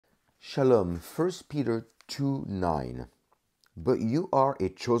Shalom, 1 Peter 2:9. But you are a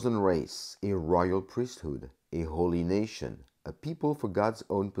chosen race, a royal priesthood, a holy nation, a people for God's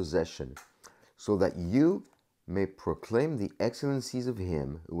own possession, so that you may proclaim the excellencies of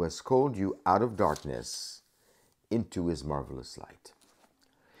Him who has called you out of darkness into His marvelous light.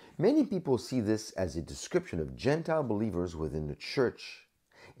 Many people see this as a description of Gentile believers within the church,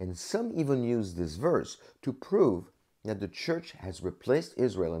 and some even use this verse to prove that the church has replaced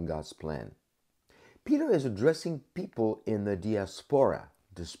Israel in God's plan. Peter is addressing people in the diaspora,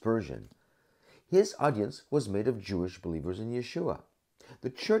 dispersion. His audience was made of Jewish believers in Yeshua. The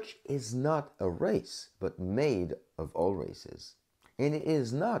church is not a race, but made of all races. And it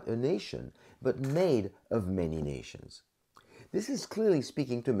is not a nation, but made of many nations. This is clearly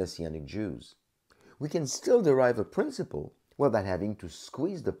speaking to Messianic Jews. We can still derive a principle without having to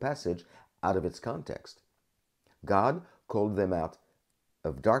squeeze the passage out of its context. God called them out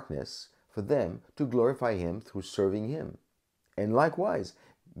of darkness for them to glorify Him through serving Him. And likewise,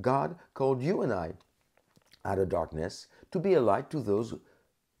 God called you and I out of darkness to be a light to those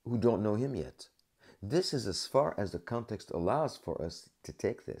who don't know Him yet. This is as far as the context allows for us to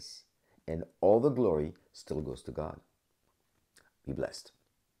take this, and all the glory still goes to God. Be blessed.